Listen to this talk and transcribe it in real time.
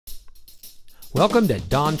Welcome to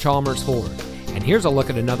Don Chalmers Ford, and here's a look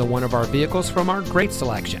at another one of our vehicles from our great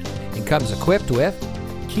selection. It comes equipped with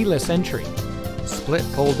keyless entry, split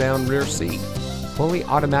fold-down rear seat, fully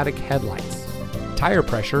automatic headlights, tire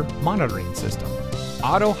pressure monitoring system,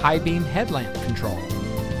 auto high beam headlamp control,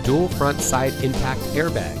 dual front side impact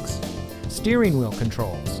airbags, steering wheel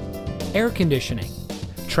controls, air conditioning,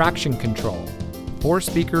 traction control,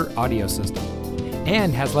 4-speaker audio system,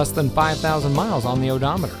 and has less than 5,000 miles on the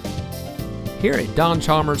odometer. Here at Don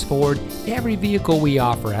Chalmers Ford, every vehicle we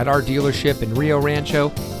offer at our dealership in Rio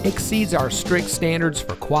Rancho exceeds our strict standards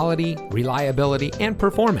for quality, reliability, and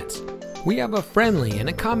performance. We have a friendly and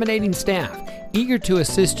accommodating staff, eager to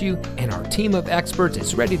assist you, and our team of experts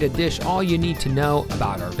is ready to dish all you need to know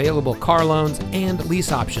about our available car loans and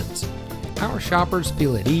lease options. Our shoppers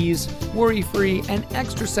feel at ease, worry-free, and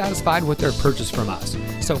extra satisfied with their purchase from us.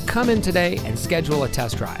 So come in today and schedule a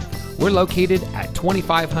test drive. We're located at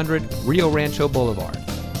 2500 Rio Rancho Boulevard.